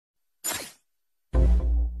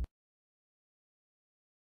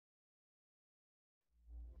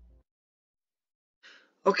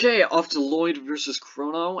Okay, off to Lloyd versus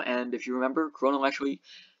Chrono, and if you remember, Chrono actually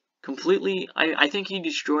completely, I think he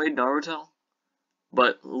destroyed Naruto,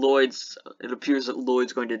 but it appears that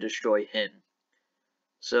Lloyd's going to destroy him.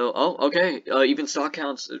 So, oh, okay, even stock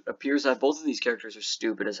counts, it appears that both of these characters are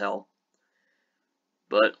stupid as hell.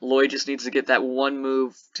 But Lloyd just needs to get that one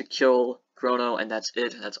move to kill Chrono, and that's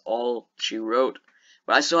it. That's all she wrote.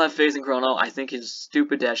 But I still have faith in Chrono. I think his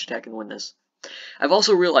stupid dash attack can win this. I've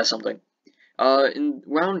also realized something. In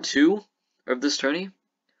round 2 of this tourney,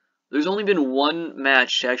 there's only been one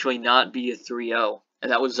match to actually not be a 3-0,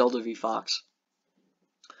 and that was Zelda v Fox.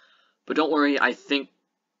 But don't worry, I think...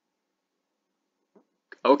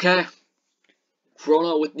 Okay.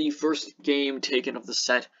 Chrono with the first game taken of the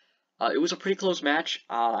set. It was a pretty close match.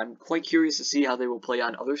 I'm quite curious to see how they will play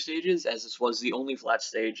on other stages, as this was the only flat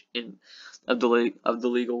stage of the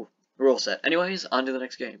legal rule set. Anyways, on to the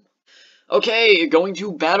next game. Okay, going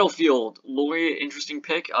to Battlefield. Lloyd, interesting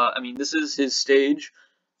pick. I mean, this is his stage,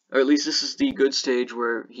 or at least this is the good stage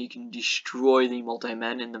where he can destroy the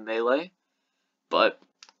multi-men in the melee. But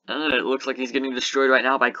it looks like he's getting destroyed right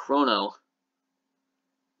now by Chrono,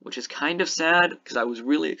 which is kind of sad because I was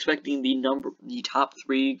really expecting the top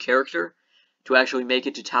 3 character to actually make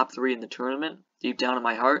it to top 3 in the tournament, deep down in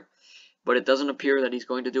my heart. But it doesn't appear that he's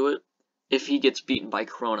going to do it, if he gets beaten by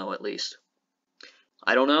Chrono at least.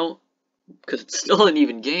 I don't know, because it's still an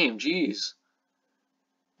even game, jeez.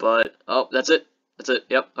 But, oh, that's it. That's it,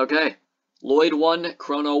 yep, okay. Lloyd won,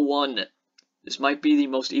 Chrono won. This might be the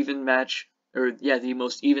most even match, or yeah, the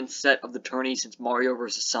most even set of the tourney since Mario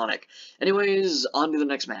vs. Sonic. Anyways, on to the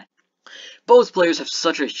next match. Both players have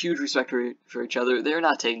such a huge respect for each other, they're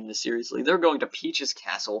not taking this seriously. They're going to Peach's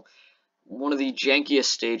Castle, one of the jankiest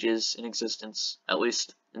stages in existence, at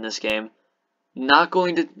least in this game. Not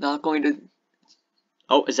going to...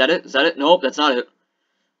 Oh, is that it? Is that it? Nope, that's not it.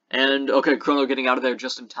 And, okay, Chrono getting out of there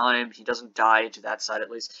just in time. He doesn't die to that side,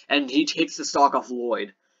 at least. And he takes the stock off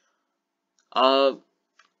Lloyd. I'm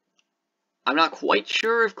not quite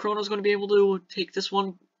sure if Chrono's going to be able to take this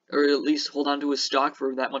one, or at least hold on to his stock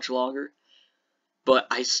for that much longer. But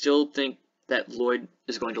I still think that Lloyd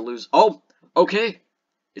is going to lose. Oh, okay.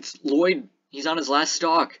 It's Lloyd. He's on his last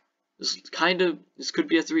stock. This could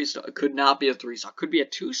be a 3 stock. It could not be a 3 stock. Could be a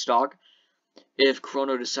 2 stock if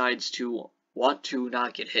Chrono decides to want to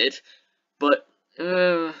not get hit. But,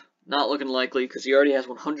 not looking likely because he already has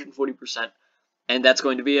 140%. And that's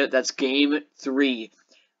going to be it. That's game 3.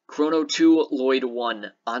 Chrono 2, Lloyd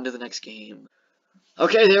 1. On to the next game.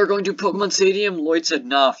 Okay, they are going to Pokemon Stadium. Lloyd said,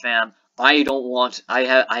 nah, fam. I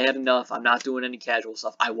had enough. I'm not doing any casual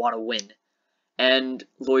stuff. I want to win. And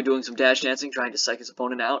Lloyd doing some dash dancing, trying to psych his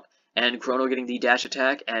opponent out. And Chrono getting the dash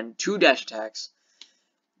attack and 2 dash attacks.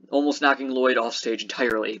 Almost knocking Lloyd off stage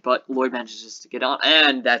entirely. But Lloyd manages to get on.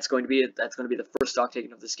 And that's going to be it. That's going to be the first stock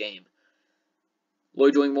taken of this game.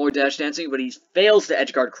 Lloyd doing more dash dancing, but he fails to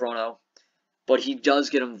edgeguard Chrono. But he does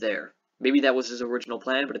get him there. Maybe that was his original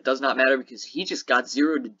plan, but it does not matter because he just got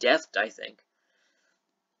 0 to death, I think.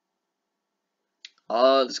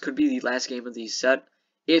 This could be the last game of the set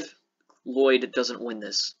if Lloyd doesn't win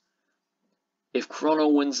this. If Chrono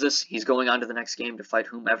wins this, he's going on to the next game to fight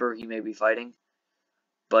whomever he may be fighting.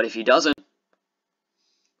 But if he doesn't,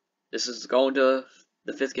 this is going to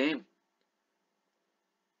the 5th game.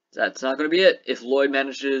 That's not going to be it. If Lloyd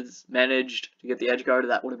managed to get the edge guard,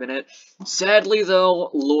 that would have been it. Sadly, though,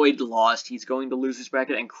 Lloyd lost. He's going to lose his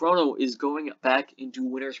bracket, and Chrono is going back into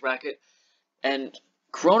winner's bracket. And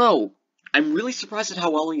Chrono, I'm really surprised at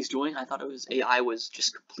how well he's doing. I thought his AI was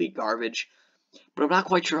just complete garbage, but I'm not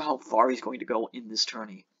quite sure how far he's going to go in this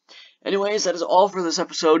tourney. Anyways, that is all for this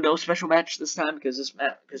episode. No special match this time because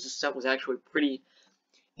this set was actually pretty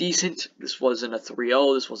decent. This wasn't a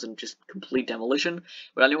 3-0. This wasn't just complete demolition.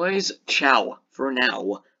 But anyways, ciao for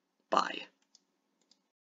now. Bye.